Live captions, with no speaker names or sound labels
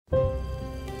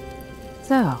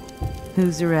So,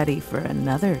 who's ready for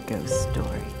another ghost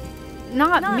story?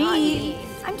 Not me.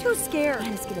 I'm too scared.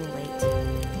 It's getting late.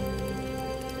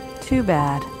 Too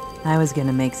bad. I was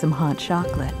gonna make some hot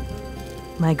chocolate.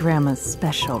 My grandma's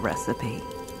special recipe.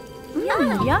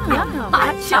 Yum.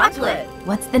 Hot chocolate!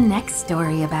 What's the next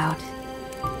story about?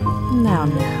 Now.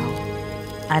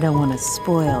 I don't want to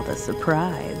spoil the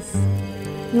surprise.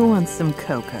 You want some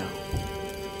cocoa?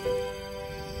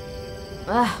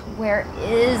 Ugh, where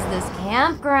is this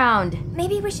campground?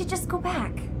 Maybe we should just go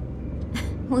back.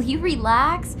 Will you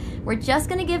relax? We're just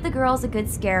gonna give the girls a good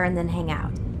scare and then hang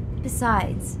out.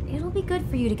 Besides, it'll be good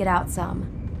for you to get out some.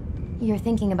 You're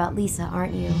thinking about Lisa,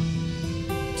 aren't you?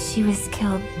 She was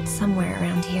killed somewhere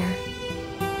around here.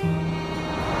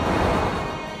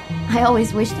 I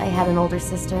always wished I had an older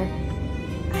sister.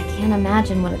 I can't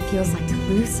imagine what it feels like to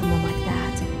lose someone like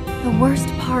that. The worst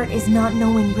part is not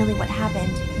knowing really what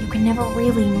happened. You can never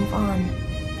really move on.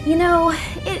 You know,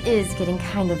 it is getting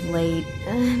kind of late.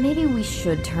 Maybe we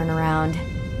should turn around.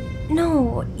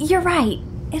 No, you're right.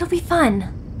 It'll be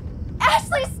fun.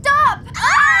 Ashley, stop!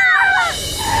 Ah!